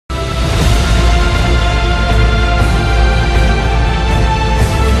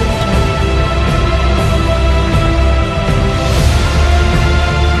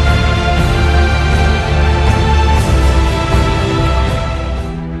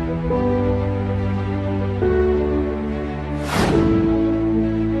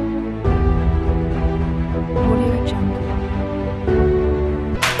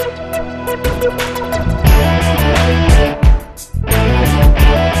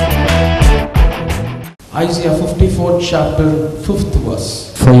Isaiah 54 chapter 5th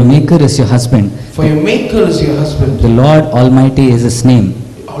verse. For your Maker is your husband. For your Maker is your husband. The Lord Almighty is his name.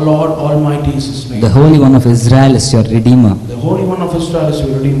 Lord Almighty is his name. The Holy One of Israel is your Redeemer. The Holy One of Israel is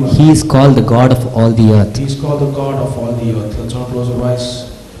your Redeemer. He is called the God of all the earth. He is called the God of all the earth. Let's all close our eyes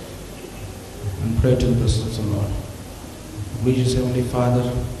and pray to the presence of the Lord. Gracious Heavenly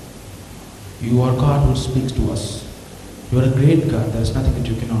Father, you are God who speaks to us. You are a great God. There is nothing that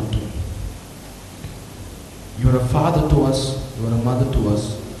you cannot do. You are a father to us. You are a mother to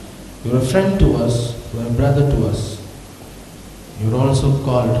us. You are a friend to us. You are a brother to us. You are also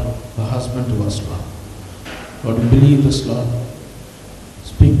called a husband to us, Lord. Lord, we believe this, Lord.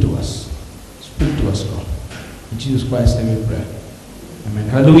 Speak to us. Speak to us, Lord. In Jesus Christ's name we pray. Amen.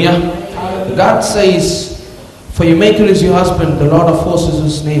 Hallelujah. God says, for your Maker is your husband, the Lord of hosts is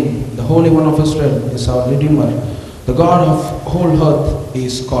his name, the Holy One of Israel is our Redeemer, the God of whole earth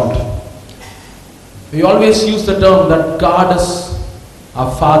is called. We always use the term that God is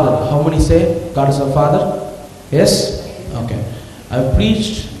our Father. How many say God is our Father? Yes? Okay. I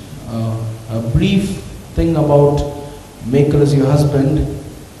preached a brief thing about Maker is your husband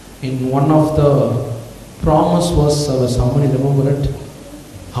in one of the Promise Verse service. How many remember it?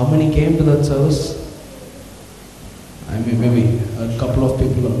 How many came to that service? I mean, maybe a couple of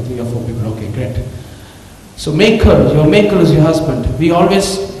people or 3 or 4 people. Okay, great. So Maker, your Maker is your husband. We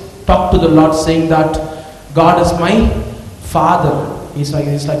always talk to the Lord saying that God is my Father. He's like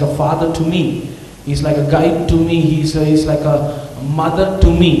a father to me. He's like a guide to me. He's like a mother to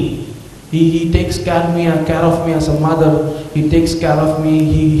me. He takes care of me as a mother. He takes care of me.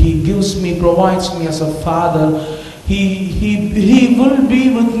 He gives me, provides me as a father. He will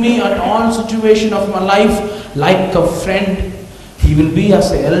be with me at all situations of my life like a friend. He will be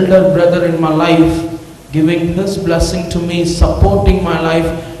as an elder brother in my life, giving his blessing to me, supporting my life,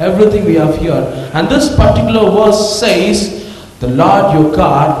 everything we have here. And this particular verse says, the Lord your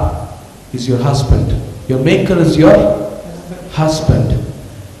God is your husband. Your Maker is your husband.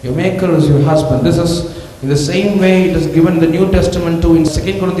 Your Maker is your husband. This is in the same way it is given in the New Testament too in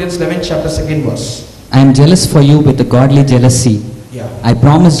 2 Corinthians 11 chapter 2nd verse. I am jealous for you with a godly jealousy. Yeah. I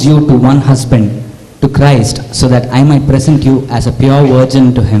promised you to one husband, to Christ, so that I might present you as a pure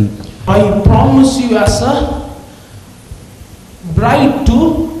virgin to him. I promise you as a bride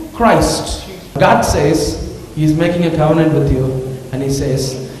to Christ. God says he is making a covenant with you, and he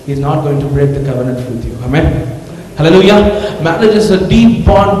says he is not going to break the covenant with you. Amen. Hallelujah. Marriage is a deep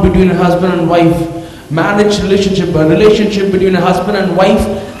bond between a husband and wife. Marriage relationship, a relationship between a husband and wife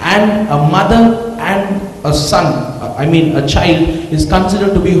and a mother and a son, a child, is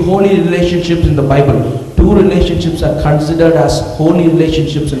considered to be holy relationships in the Bible. 2 relationships are considered as holy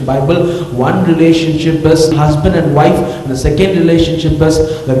relationships in Bible. One relationship is husband and wife, and the second relationship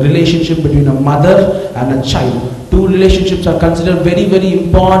is the relationship between a mother and a child. 2 relationships are considered very, very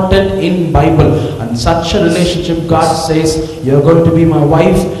important in Bible. And such a relationship, God says, you're going to be my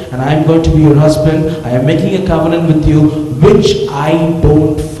wife and I am going to be your husband. I am making a covenant with you, which I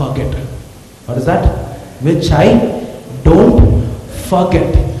don't forget. What is that? Which I don't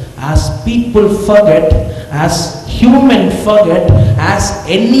forget. As people forget, as human forget, as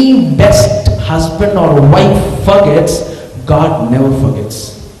any best husband or wife forgets, God never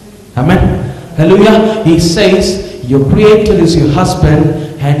forgets. Amen. Hallelujah. He says your Creator is your husband,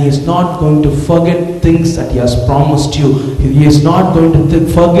 and he is not going to forget things that he has promised you. He is not going to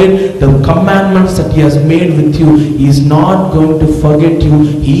forget the commandments that he has made with you. He is not going to forget you.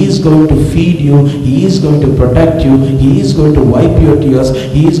 He is going to feed you. He is going to protect you. He is going to wipe your tears.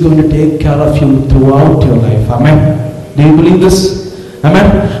 He is going to take care of you throughout your life. Amen. Do you believe this?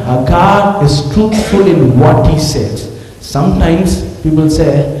 Amen. God is truthful in what he says. Sometimes people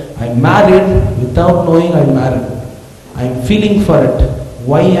say, I'm married without knowing I'm married. I'm feeling for it.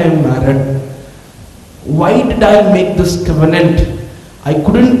 Why I'm married? Why did I make this covenant? I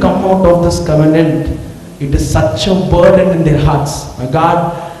couldn't come out of this covenant. It is such a burden in their hearts.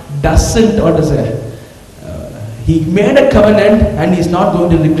 God doesn't, what to say? He made a covenant and he's not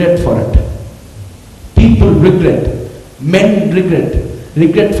going to regret for it. People regret. Men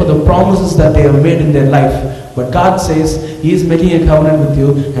regret for the promises that they have made in their life. But God says he is making a covenant with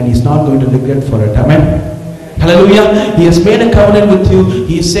you and he's not going to regret for it. Amen. Hallelujah. He has made a covenant with you.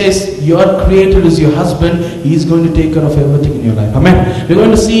 He says your Creator is your husband. He is going to take care of everything in your life. Amen. We're going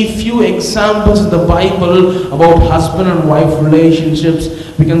to see a few examples in the Bible about husband and wife relationships.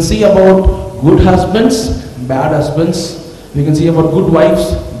 We can see about good husbands, bad husbands. We can see about good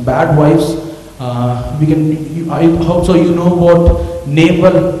wives, bad wives. I hope so you know about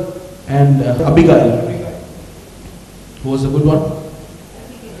Nabal and Abigail. Who was the good one?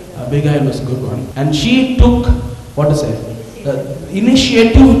 Abigail was a good one. And she took, what to say,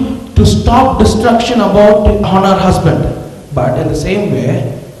 initiative to stop destruction on her husband. But in the same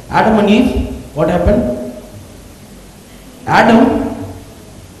way, Adam and Eve, what happened? Adam,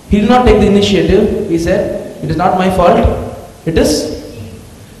 he did not take the initiative. He said, it is not my fault, it is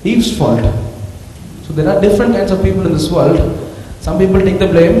Eve's fault. So there are different kinds of people in this world. Some people take the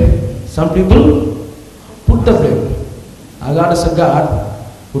blame, some people put the blame. Our God is a God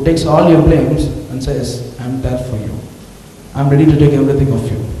who takes all your blames and says, I am there for you. I am ready to take everything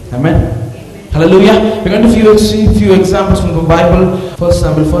of you. Amen? Hallelujah. We're going to see a few examples from the Bible. 1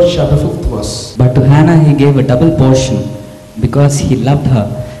 Samuel 1st chapter 5th verse. But to Hannah he gave a double portion, because he loved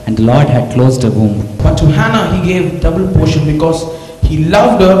her, and the Lord had closed her womb. But to Hannah he gave double portion because he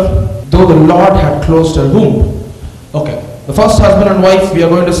loved her, though the Lord had closed her womb. Okay. The first husband and wife we are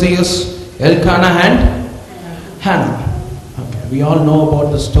going to see is Elkanah and Hannah. Okay. We all know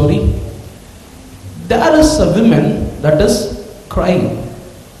about the story. There is a woman that is crying.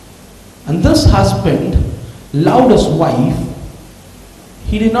 And this husband loved his wife.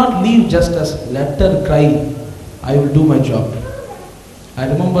 He did not leave just as, let her cry, I will do my job. I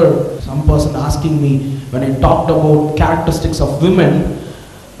remember some person asking me when I talked about characteristics of women,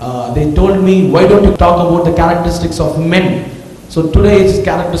 they told me, why don't you talk about the characteristics of men? So today is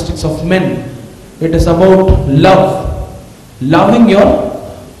characteristics of men. It is about love. Loving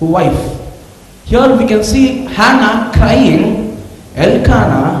your wife. Here we can see Hannah crying.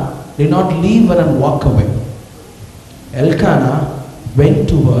 Elkanah did not leave her and walk away. Elkanah went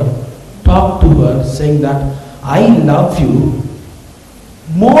to her, talked to her, saying that I love you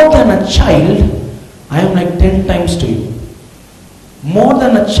more than a child. I am like 10 times to you. More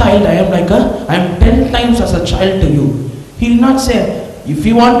than a child, I am 10 times as a child to you. He did not say, if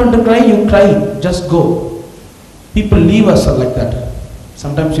you wanted to cry, you cry, just go. People leave us like that.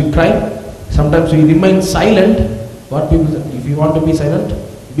 Sometimes we cry, sometimes we remain silent. What people say, if you want to be silent,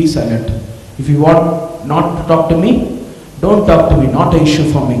 be silent. If you want not to talk to me, don't talk to me, not an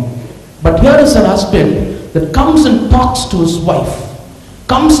issue for me. But here is a husband that comes and talks to his wife,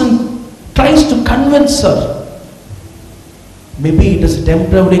 comes and tries to convince her. Maybe it is a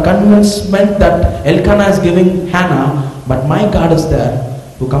temporary convincement that Elkanah is giving Hannah, but my God is there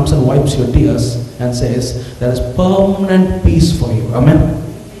who comes and wipes your tears and says, there is permanent peace for you. Amen.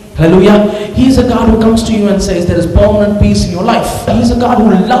 Hallelujah. He is a God who comes to you and says there is permanent peace in your life. He is a God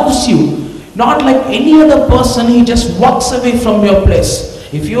who loves you. Not like any other person, he just walks away from your place.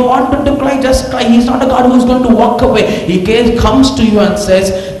 If you wanted to cry, just cry. He's not a God who is going to walk away. He comes to you and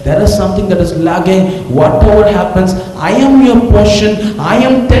says, there is something that is lagging. Whatever happens, I am your portion. I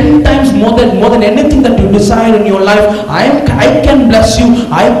am 10 times more than anything that you desire in your life. I can bless you.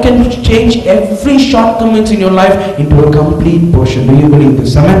 I can change every shortcomings in your life into a complete portion. Do you believe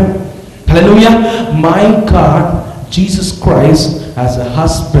this? Amen. Hallelujah. My God, Jesus Christ, as a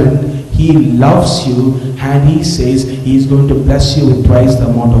husband, he loves you and he says he is going to bless you with twice the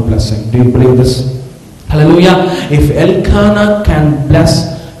amount of blessing. Do you believe this? Hallelujah. If Elkanah can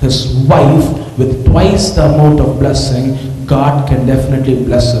bless his wife with twice the amount of blessing, God can definitely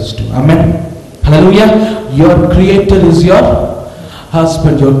bless us too. Amen. Hallelujah. Your creator is your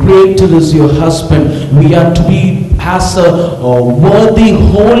husband. Your creator is your husband. We are to be as a worthy,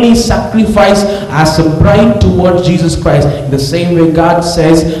 holy sacrifice, as a bride towards Jesus Christ. In the same way, God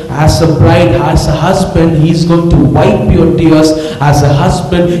says, as a bride, as a husband, He is going to wipe your tears. As a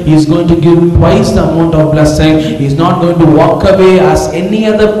husband, He is going to give twice the amount of blessing. He is not going to walk away as any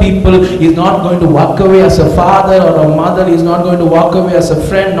other people. He is not going to walk away as a father or a mother. He is not going to walk away as a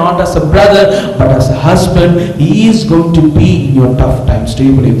friend, not as a brother, but as a husband. He is going to be in your tough times. Do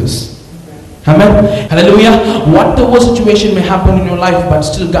you believe this? Amen. Hallelujah. Whatever situation may happen in your life, but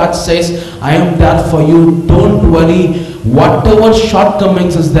still God says, I am there for you. Don't worry. Whatever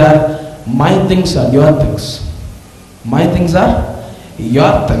shortcomings is there, my things are your things. My things are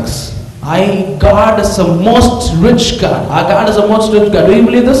your things. God is the most rich God. Our God is the most rich God. Do you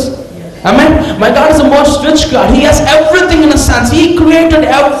believe this? Yes. Amen. My God is the most rich God. He has everything in a sense. He created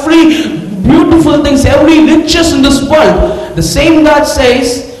every beautiful things, every riches in this world. The same God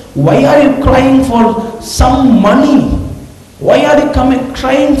says, why are you crying for some money? Why are you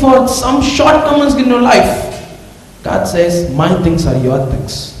crying for some shortcomings in your life? God says, my things are your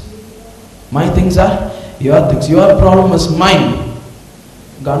things. My things are your things. Your problem is mine.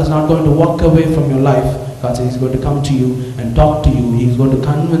 God is not going to walk away from your life. God says He's going to come to you and talk to you. He's going to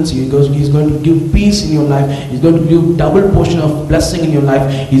convince you. He's going to give peace in your life. He's going to give double portion of blessing in your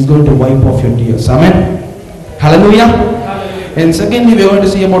life. He's going to wipe off your tears. Amen. Hallelujah. And secondly, we are going to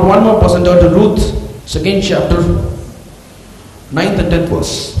see about one more person. Turn to Ruth, 2nd chapter, 9th and 10th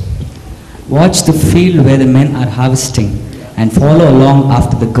verse. Watch the field where the men are harvesting and follow along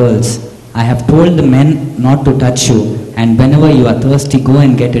after the girls. I have told the men not to touch you, and whenever you are thirsty, go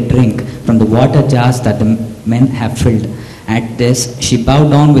and get a drink from the water jars that the men have filled. At this, she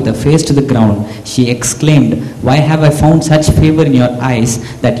bowed down with her face to the ground. She exclaimed, Why have I found such favor in your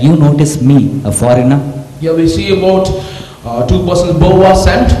eyes that you notice me, a foreigner? Here we see about two persons, Boaz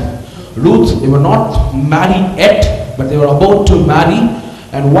and Ruth. They were not married yet, but they were about to marry.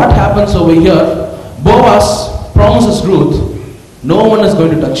 And what happens over here? Boaz promises Ruth, no one is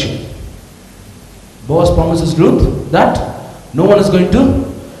going to touch you. Boaz promises Ruth that no one is going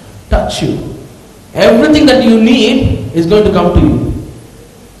to touch you. Everything that you need is going to come to you.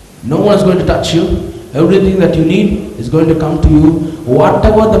 No one is going to touch you. Everything that you need is going to come to you.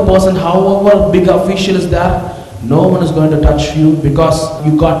 Whatever the person, however big official is there, no one is going to touch you because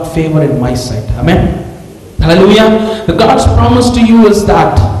you got favor in my sight. Amen. Hallelujah. The God's promise to you is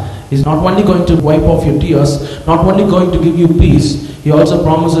that He's not only going to wipe off your tears, not only going to give you peace, He also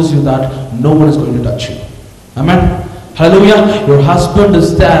promises you that no one is going to touch you. Amen. Hallelujah. Your husband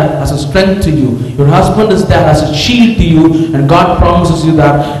is there as a strength to you. Your husband is there as a shield to you. And God promises you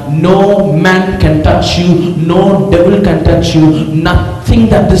that no man can touch you. No devil can touch you. Nothing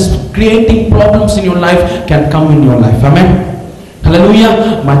that is creating problems in your life can come in your life. Amen.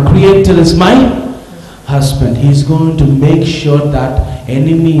 Hallelujah. My Creator is my husband. He is going to make sure that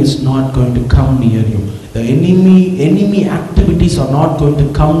enemy is not going to come near you. The enemy activities are not going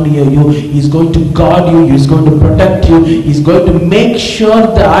to come near you. He's going to guard you. He's going to protect you. He's going to make sure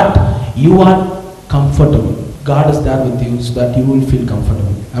that you are comfortable. God is there with you so that you will feel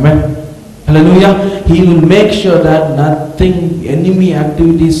comfortable. Amen. Hallelujah. He will make sure that nothing, enemy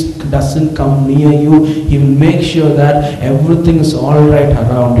activities doesn't come near you. He will make sure that everything is all right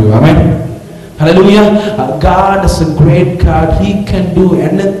around you. Amen. Hallelujah. God is a great God. He can do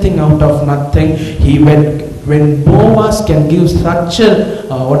anything out of nothing. When Boaz can give such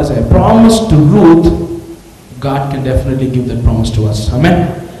a promise to Ruth, God can definitely give that promise to us. Amen.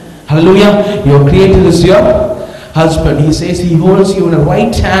 Hallelujah. Your Creator is your husband. He says He holds you in the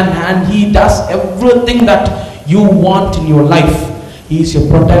right hand and He does everything that you want in your life. He is your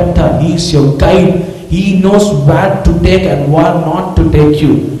protector. He is your guide. He knows where to take and where not to take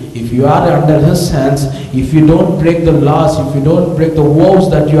you. If you are under His hands, if you don't break the laws, if you don't break the vows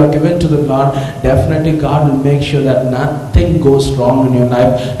that you are given to the Lord, definitely God will make sure that nothing goes wrong in your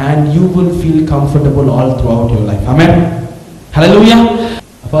life and you will feel comfortable all throughout your life. Amen. Hallelujah.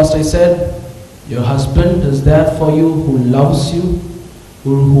 First I said, your husband is there for you, who loves you,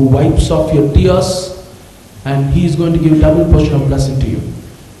 who wipes off your tears, and He is going to give double portion of blessing to you.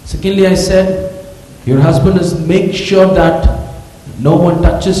 Secondly, I said, your husband is make sure that no one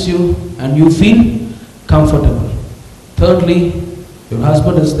touches you and you feel comfortable. Thirdly, your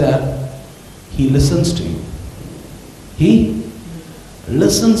husband is there. He listens to you. He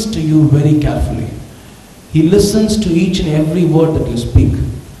listens to you very carefully. He listens to each and every word that you speak.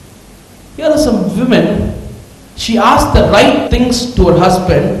 Here are some women. She asked the right things to her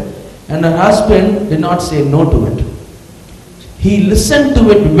husband and her husband did not say no to it. He listened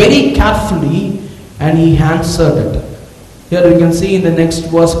to it very carefully and he answered it. Here we can see in the next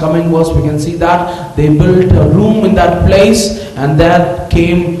verse, coming verse, we can see that they built a room in that place and there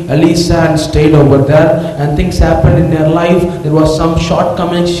came Elisa and stayed over there, and things happened in their life. There was some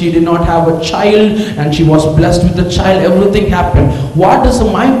shortcomings. She did not have a child and she was blessed with a child. Everything happened. What is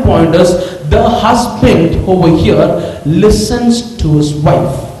my point is, the husband over here listens to his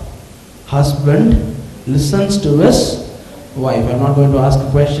wife. Husband listens to his wife. I'm not going to ask a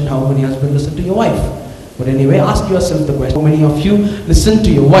question, how many husbands listen to your wife? But anyway, ask yourself the question, how many of you listen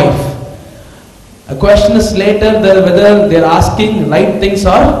to your wife? A question is later whether they're asking right things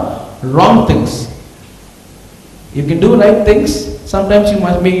or wrong things. You can do right things, sometimes you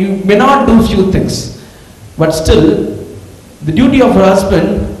may not do few things. But still, the duty of a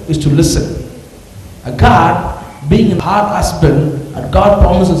husband is to listen. A God, being our husband, and God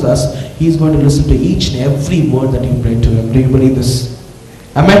promises us, He is going to listen to each and every word that you pray to Him. Do you believe this?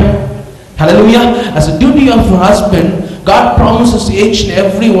 Amen. Hallelujah. As a duty of a husband, God promises to each and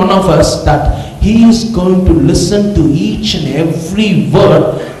every one of us that He is going to listen to each and every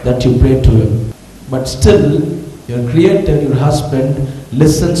word that you pray to Him. But still, your Creator, your husband,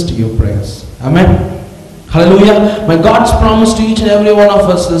 listens to your prayers. Amen. Hallelujah. My God's promise to each and every one of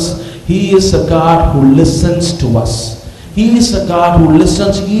us is, He is a God who listens to us. He is a God who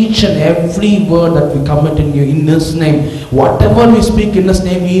listens each and every word that we commit in His name. Whatever we speak in His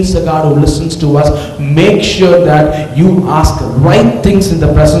name, He is a God who listens to us. Make sure that you ask right things in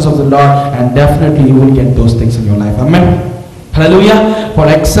the presence of the Lord, and definitely you will get those things in your life. Amen. Hallelujah. For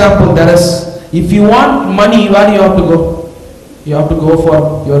example, if you want money, where do you have to go? You have to go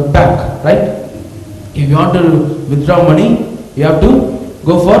for your bank, right? If you want to withdraw money, you have to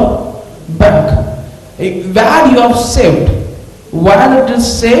go for bank. Where you have saved, while it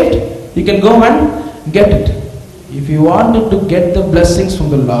is saved, you can go and get it. If you wanted to get the blessings from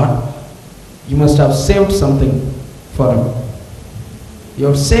the Lord, you must have saved something for Him.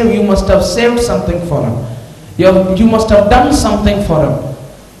 You must have saved something for Him. You must have done something for Him.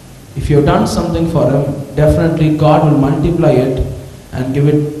 If you have done something for Him, definitely God will multiply it and give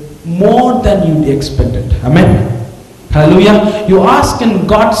it more than you expected. Amen. Hallelujah. You ask in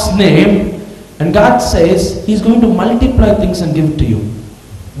God's name, and God says He's going to multiply things and give it to you.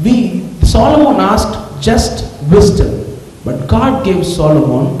 Solomon asked just wisdom, but God gave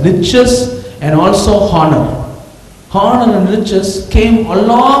Solomon riches and also honor. Honor and riches came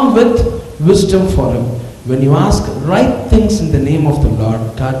along with wisdom for him. When you ask right things in the name of the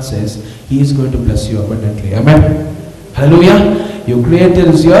Lord, God says He is going to bless you abundantly. Amen. Hallelujah. Your Creator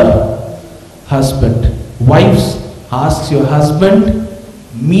is your husband. Wives, ask your husband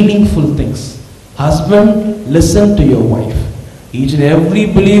meaningful things. Husband, listen to your wife. Each and every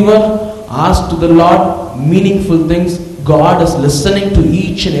believer, ask to the Lord meaningful things. God is listening to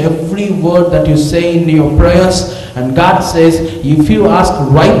each and every word that you say in your prayers, and God says if you ask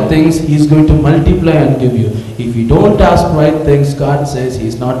right things, He is going to multiply and give you. If you don't ask right things, God says He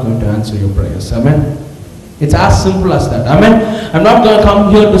is not going to answer your prayers. Amen. It's as simple as that. Amen. I'm not going to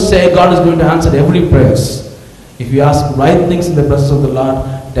come here to say God is going to answer every prayers. If you ask right things in the presence of the Lord,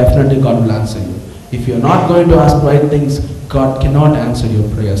 definitely God will answer you. If you're not going to ask right things, God cannot answer your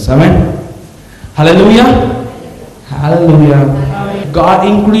prayers. Amen. Hallelujah. Hallelujah. God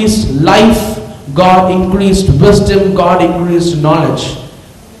increased life, God increased wisdom, God increased knowledge.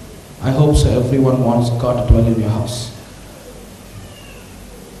 I hope so. Everyone wants God to dwell in your house.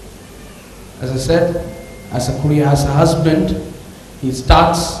 As I said, as a husband,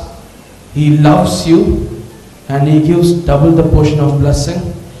 he loves you, and He gives double the portion of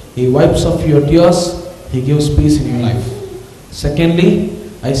blessing. He wipes off your tears, He gives peace in your life. Secondly,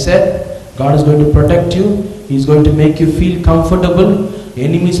 I said, God is going to protect you. He is going to make you feel comfortable.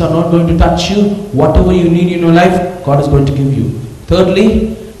 Enemies are not going to touch you. Whatever you need in your life, God is going to give you.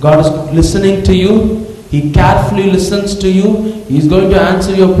 Thirdly, God is listening to you. He carefully listens to you. He is going to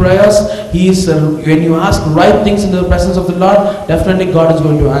answer your prayers. When you ask right things in the presence of the Lord, definitely God is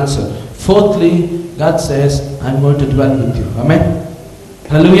going to answer. Fourthly, God says, I am going to dwell with you. Amen.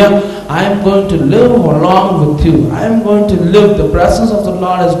 Hallelujah. I am going to live along with you. I am going to live. The presence of the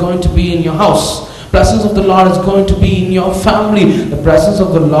Lord is going to be in your house. Presence of the Lord is going to be in your family. The presence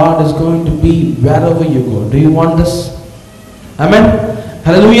of the Lord is going to be wherever you go. Do you want this? Amen.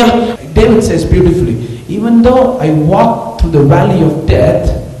 Hallelujah. David says beautifully, even though I walk through the valley of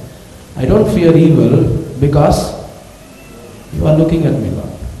death, I don't fear evil, because you are looking at me, Lord.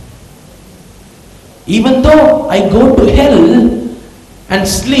 Even though I go to hell and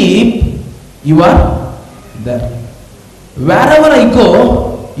sleep, you are there. Wherever I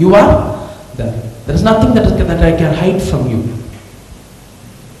go, you are there. There is nothing that I can hide from you.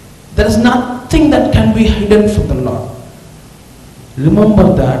 There is nothing that can be hidden from the Lord.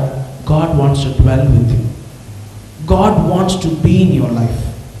 Remember that God wants to dwell with you. God wants to be in your life.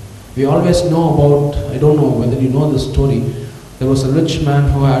 We always know about, I don't know whether you know this story, there was a rich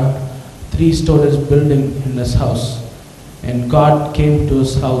man who had 3 stories building in his house, and God came to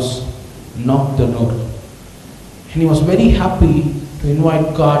his house, knocked the door, and he was very happy to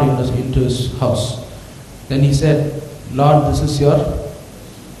invite God into his house. Then he said, Lord, this is your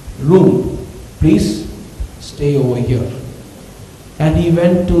room, please stay over here. And he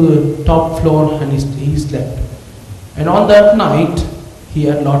went to the top floor and he slept. And on that night, he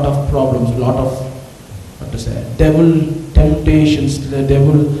had a lot of problems, a lot of devil temptations,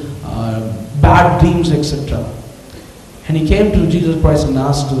 bad dreams, etc. And he came to Jesus Christ and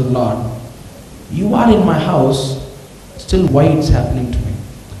asked to the Lord, you are in my house, still why it's happening to me?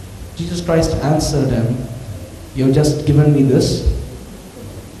 Jesus Christ answered him, you've just given me this.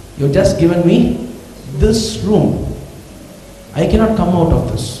 You've just given me this room. I cannot come out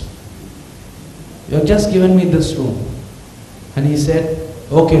of this. You have just given me this room. And he said,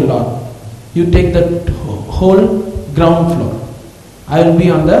 okay Lord, you take the whole ground floor. I will be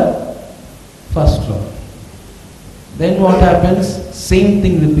on the first floor. Then what happens? Same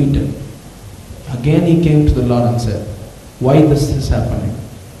thing repeated. Again he came to the Lord and said, why this is happening?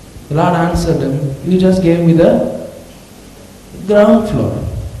 The Lord answered him, you just gave me the ground floor.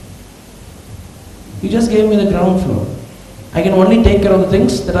 You just gave me the ground floor. I can only take care of the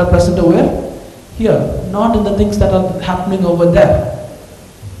things that are present over here, not in the things that are happening over there.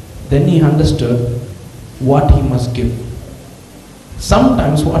 Then he understood what he must give.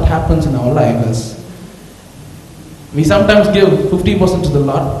 Sometimes what happens in our life is, we sometimes give 50% to the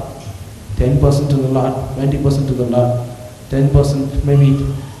Lord, 10% to the Lord, 20% to the Lord, 10%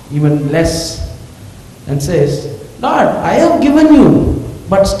 maybe even less, and says, Lord, I have given you,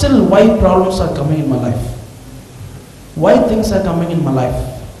 but still why problems are coming in my life? Why things are coming in my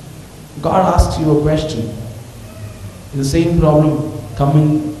life? God asks you a question. Is the same problem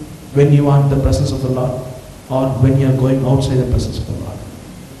coming when you are in the presence of the Lord, or when you are going outside the presence of the Lord?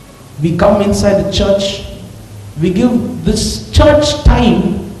 We come inside the church, we give this church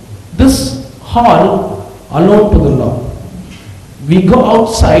time, this hall alone to the Lord. We go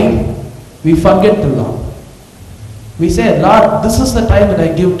outside, we forget the Lord. We say, Lord, this is the time that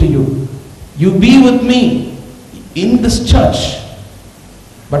I give to you. You be with me in this church.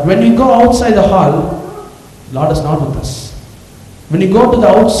 But when we go outside the hall, Lord is not with us. When we go to the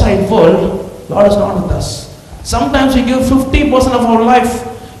outside world, Lord is not with us. Sometimes we give 50% of our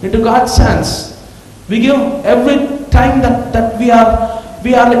life into God's hands. We give every time that we are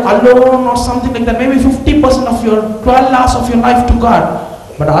alone or something like that. Maybe 50% of your 12 hours of your life to God.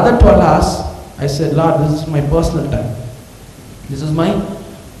 But other 12 hours, I said, Lord, this is my personal time. This is my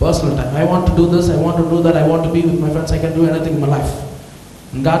personal time. I want to do this, I want to do that, I want to be with my friends, I can do anything in my life.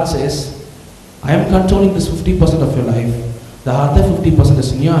 And God says, I am controlling this 50% of your life. The other 50%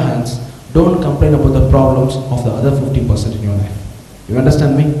 is in your hands. Don't complain about the problems of the other 50% in your life. You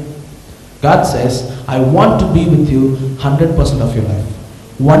understand me? God says, I want to be with you 100% of your life.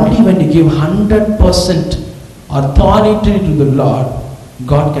 Only when you give 100% authority to the Lord,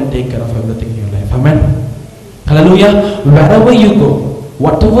 God can take care of everything in your life. Amen. Hallelujah. Wherever you go,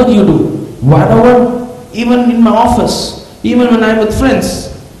 whatever you do, wherever, even in my office, even when I'm with friends,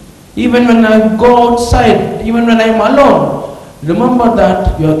 even when I go outside, even when I'm alone, remember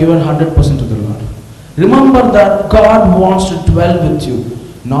that you are given 100% to the Lord. Remember that God wants to dwell with you,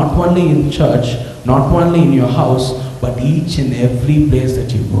 not only in church, not only in your house, but each and every place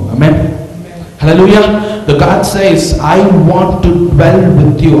that you go. Amen. Hallelujah. The God says, I want to dwell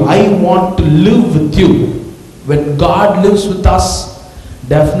with you. I want to live with you. When God lives with us,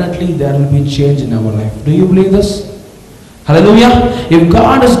 definitely there will be change in our life. Do you believe this? Hallelujah. If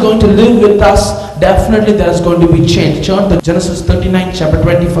God is going to live with us, definitely there is going to be change. Turn to Genesis 39, chapter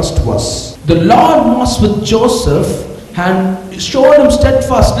 21st verse. The Lord was with Joseph and showed him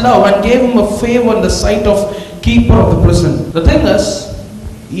steadfast love and gave him a favor in the sight of keeper of the prison. The thing is,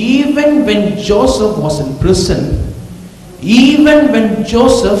 even when Joseph was in prison, even when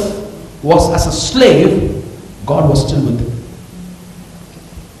Joseph was as a slave, God was still with him.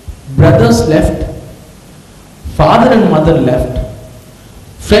 Brothers left, father and mother left,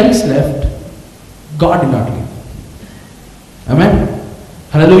 friends left, God did not leave. Amen.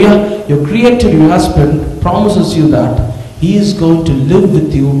 Hallelujah. Your creator, your husband, promises you that he is going to live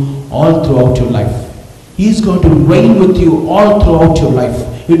with you all throughout your life. He is going to reign with you all throughout your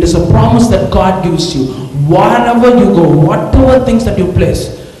life. It is a promise that God gives you. Wherever you go, whatever things that you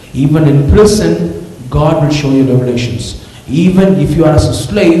place, even in prison, God will show you revelations. Even if you are as a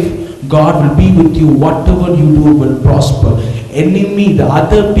slave, God will be with you. Whatever you do will prosper. Enemy, the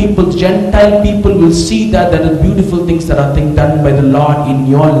other people, Gentile people will see that there are beautiful things that are done by the Lord in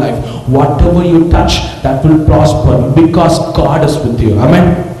your life. Whatever you touch, that will prosper because God is with you.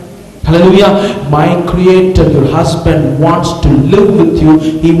 Amen. Hallelujah. My creator, your husband, wants to live with you.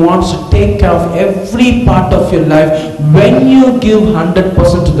 He wants to take care of every part of your life. When you give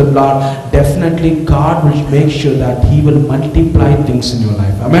 100% to the Lord, definitely God will make sure that he will multiply things in your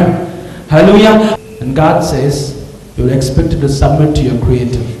life. Amen. Hallelujah. And God says, you're expected to submit to your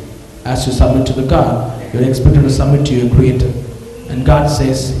creator. As you submit to the God, you're expected to submit to your creator. And God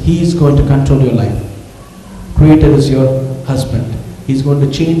says, he is going to control your life. Creator is your husband. He's going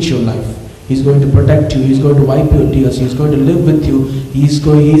to change your life. He's going to protect you. He's going to wipe your tears. He's going to live with you. He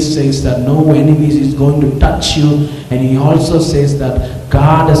says that no enemies is going to touch you. And he also says that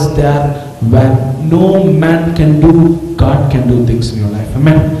God is there where no man can do. God can do things in your life.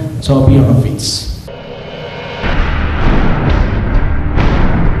 Amen. So be on your feet.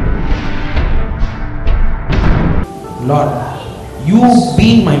 Lord, you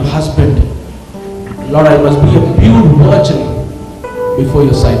being my husband, Lord, I must be a pure virgin before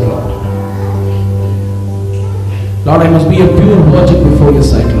your sight, Lord. Lord, I must be a pure virgin before your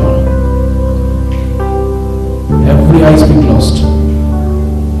sight, Lord. Every eyes be closed.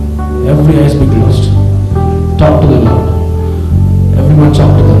 Every eyes be closed. Talk to the Lord. Everyone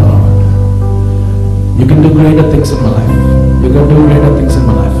talk to the Lord. You can do greater things in my life. You can do greater things in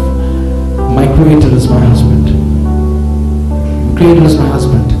my life. My Creator is my husband. My Creator is my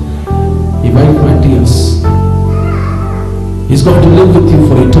husband. He wiped my tears. He's going to live with you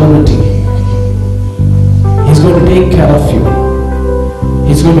for eternity. He's going to take care of you.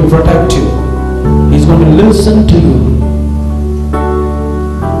 He's going to protect you. He's going to listen to you.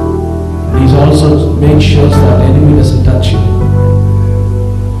 He's also make sure that the enemy doesn't touch you.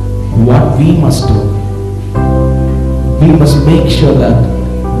 What we must do, we must make sure that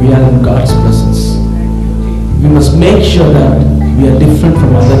we are in God's presence. We must make sure that we are different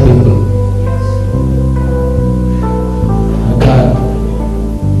from other people. God,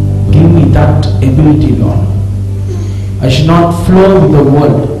 give me that ability, Lord. I should not flow with the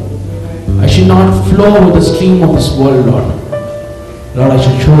world. I should not flow with the stream of this world, Lord. Lord, I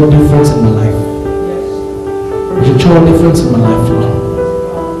should show a difference in my life. I should show a difference in my life, Lord.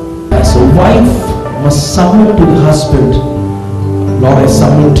 As a wife must submit to the husband, Lord, I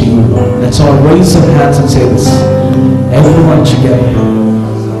submit to you, Lord. Let's all raise our hands and say this. Everyone together.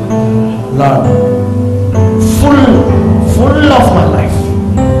 Lord, full of my life.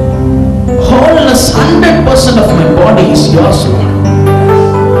 Wholeness, 100% of my body is yours, Lord.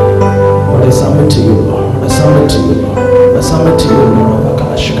 Lord, I submit to you, Lord. I submit to you, Lord. I submit to you, Lord.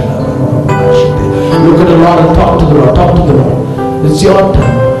 Look at the Lord and talk to the Lord. Talk to the Lord. It's your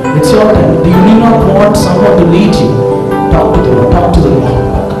time. It's your time. You need not want someone to lead you. Talk to the Lord. Talk to the Lord.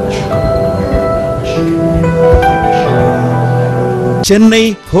 Chennai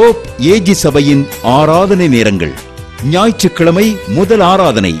hope AG சபையின் ஆராதனை நேரங்கள். ஞாயிற்றுக்கிழமை முதல்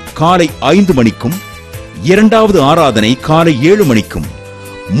ஆராதனை காலை 5 மணிக்கும், இரண்டாவது ஆராதனை காலை 7 மணிக்கும்,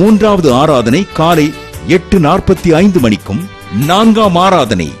 மூன்றாவது ஆராதனை காலை 8:45 மணிக்கும், நான்காம்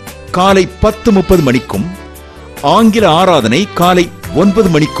ஆராதனை காலை 10:30 மணிக்கும், ஆங்கில ஆராதனை காலை 9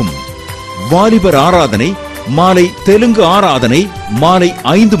 மணிக்கும், வாலிபர் ஆராதனை மாலை தெலுங்கு ஆராதனை மாலை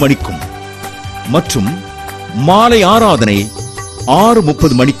 5 மணிக்கும் மற்றும் மாலை ஆராதனை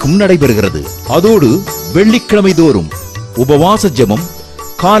 6:30 மணிக்கும் நடைபெறுகிறது. அதோடு வெள்ளிக்கிழமை தோறும் உபவாச ஜெபம்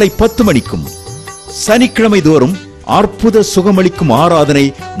காலை 10 மணிக்கும், சனிக்கிழமை தோறும் அற்புத சுகமளிக்கும் ஆராதனை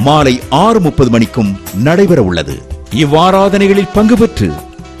மாலை 6:30 மணிக்கும் நடைபெற உள்ளது. இவ்வாராதனைகளில் பங்கு பெற்று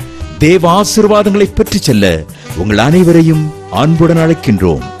தேவ ஆசீர்வாதங்களை பெற்றுச் செல்ல உங்கள் அனைவரையும் அன்புடன்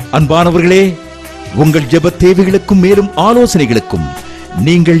அழைக்கின்றோம். அன்பானவர்களே, உங்கள் ஜெப தேவைகளுக்கும் மேலும் ஆலோசனைகளுக்கும்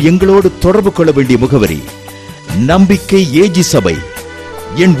நீங்கள் எங்களோடு தொடர்பு கொள்ள வேண்டிய முகவரி நம்பிக்கை ஏஜி சபை,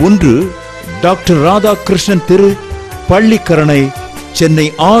 எண் 1, டாக்டர் ராதாகிருஷ்ணன் தெரு, பள்ளிக்கரணை, சென்னை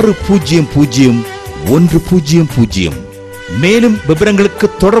 600100. மேலும் விவரங்களுக்கு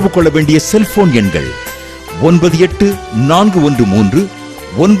தொடர்பு கொள்ள வேண்டிய செல்போன் எண்கள்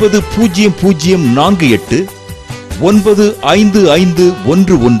 9841390048,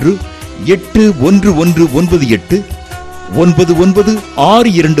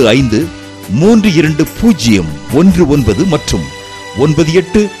 9551181198, 9962532019 மற்றும்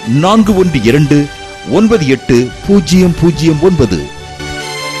 9841298009.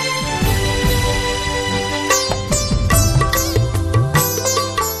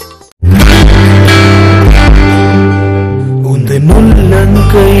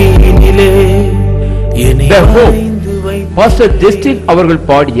 பாஸ்டர் ஜஸ்டின் அவர்கள்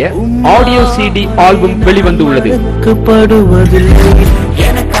பாடிய ஆடியோ சிடி ஆல்பம் வெளிவந்துள்ளது.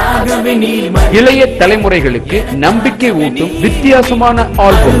 இளைய தலைமுறைகளுக்கு நம்பிக்கை ஊட்டும் வித்தியாசமான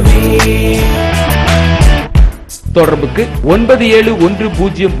ஆல்பம். தொடர்புக்கு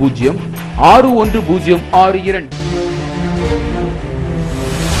 9710061062.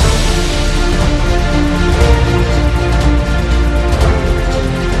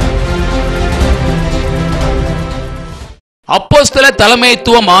 அப்போஸ்தல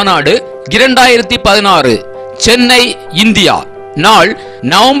தலைமைத்துவ மாநாடு 2016 சென்னை, இந்தியா. நாள்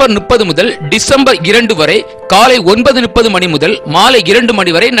நவம்பர் 30 முதல் டிசம்பர் 2 வரை காலை 9:30 மணி முதல் மாலை 2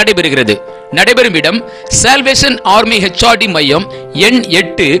 மணி வரை நடைபெறுகிறது. நடைபெறும் இடம் சால்வேஷன் ஆர்மி HRD மையம், எண்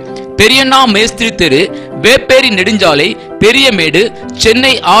 8, பெரியண்ணா மேஸ்திரி தெரு, வேப்பேரி நெடுஞ்சாலை, பெரியமேடு,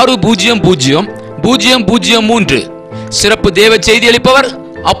 சென்னை 600003. சிறப்பு தேவ செய்தி அளிப்பவர்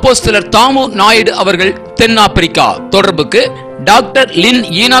அப்போஸ்தலர் தாமு நாயுடு அவர்கள், தென்னாப்பிரிக்கா. தொடர்புக்கு doctor Lin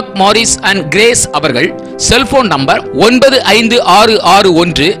ENOC Maurice and grace அவர்கள். செல்போன் நம்பர்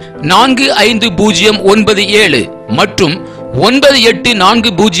 9546045097 மற்றும்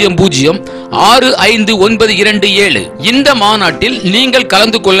 9840065927. இந்த மாநாட்டில் நீங்கள்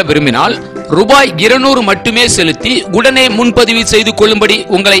கலந்து கொள்ள விரும்பினால் ரூபாய் 200 மட்டுமே செலுத்தி உடனே முன்பதிவு செய்து கொள்ளும்படி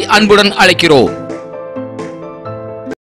உங்களை அன்புடன் அழைக்கிறோம்.